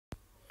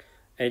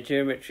A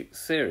geometric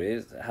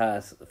series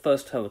has the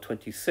first term of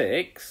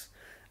 26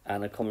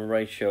 and a common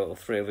ratio of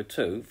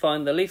 3/2.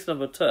 Find the least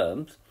number of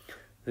terms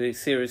the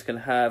series can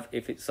have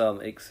if its sum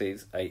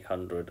exceeds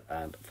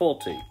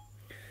 840.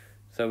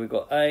 So we've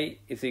got A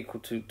is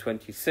equal to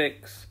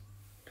 26,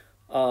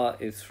 R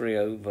is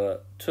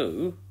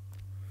 3/2,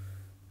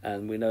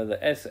 and we know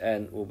that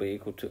Sn will be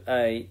equal to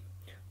A,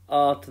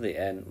 R to the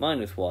n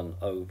minus 1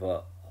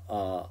 over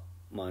R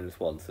minus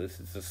 1. So this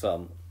is the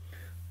sum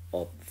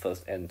of the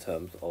first n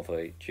terms of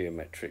a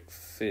geometric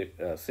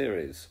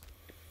series.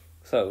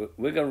 So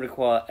we're going to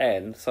require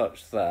n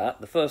such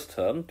that the first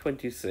term,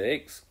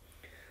 26,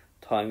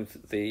 times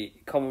the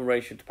common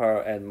ratio to the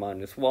power n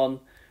minus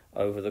 1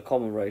 over the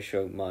common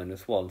ratio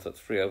minus 1, so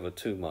that's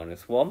 3/2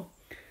 minus 1,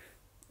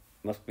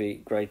 must be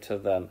greater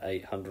than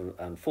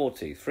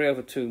 840.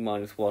 3/2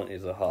 minus 1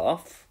 is a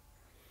half.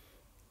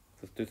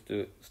 Let's just do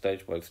it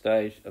stage by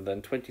stage, and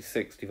then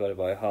 26 divided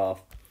by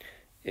half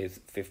is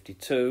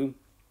 52.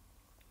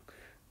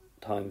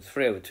 Times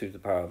 3/2 to the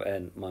power of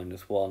n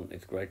minus 1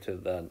 is greater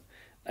than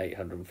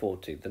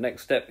 840. The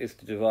next step is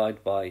to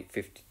divide by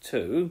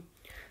 52.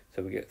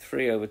 So we get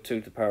 3/2 to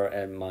the power of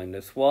n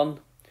minus 1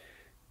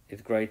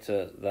 is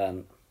greater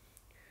than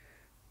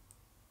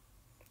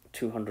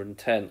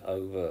 210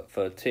 over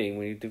 13.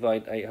 When you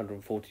divide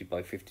 840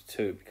 by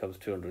 52, it becomes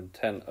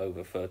 210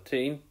 over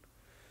 13.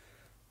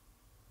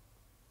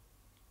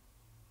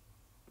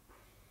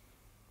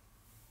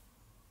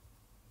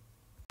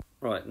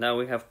 Right, now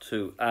we have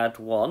to add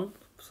 1.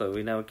 So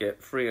we now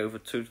get 3/2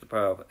 to the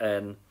power of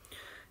n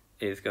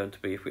is going to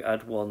be, if we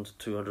add 1 to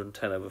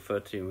 210 over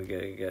 13, we're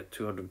going to get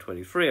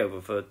 223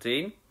 over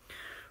 13.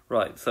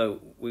 Right,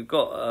 so we've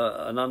got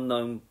an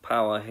unknown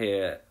power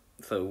here,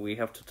 so we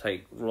have to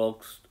take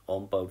logs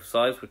on both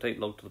sides. We take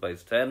log to the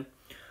base 10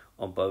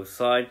 on both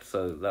sides,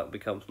 so that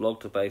becomes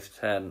log to the base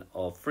 10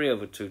 of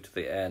 3/2 to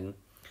the n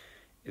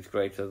is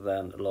greater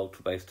than log to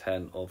the base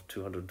 10 of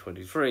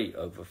 223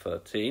 over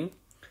 13.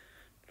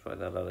 Try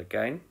that out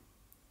again.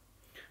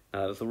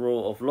 Now, as a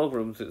rule of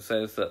logarithms, it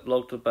says that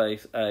log to the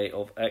base a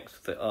of x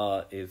to the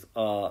r is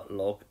r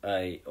log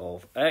a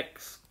of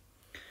x.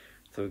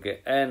 So we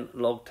get n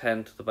log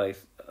 10 to the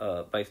base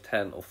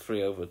 10 of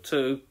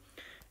 3/2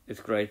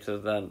 is greater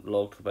than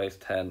log to the base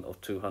 10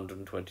 of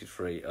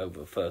 223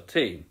 over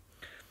 13.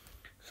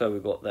 So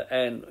we've got that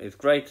n is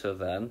greater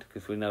than,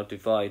 because we now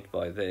divide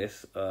by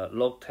this,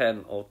 log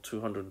 10 of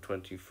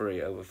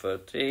 223 over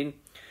 13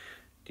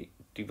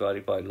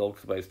 divided by log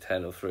to the base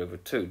 10 of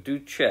 3/2. Do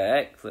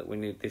check that we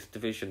need this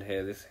division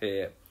here, this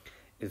here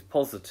is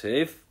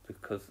positive,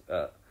 because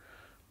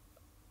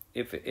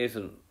if it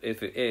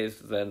is,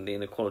 then the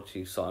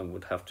inequality sign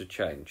would have to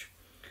change.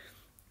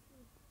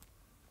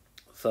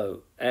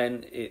 So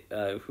n,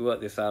 if we work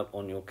this out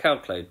on your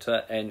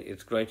calculator, n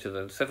is greater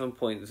than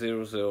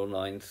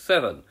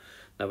 7.0097.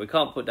 Now we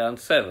can't put down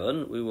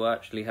 7, we will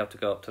actually have to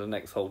go up to the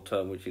next whole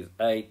term, which is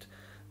 8.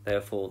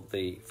 Therefore,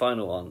 the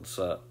final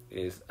answer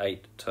is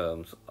 8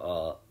 terms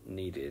are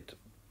needed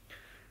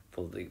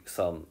for the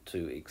sum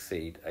to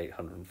exceed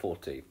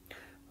 840.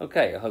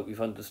 Okay, I hope you've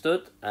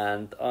understood,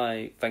 and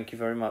I thank you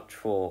very much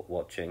for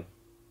watching.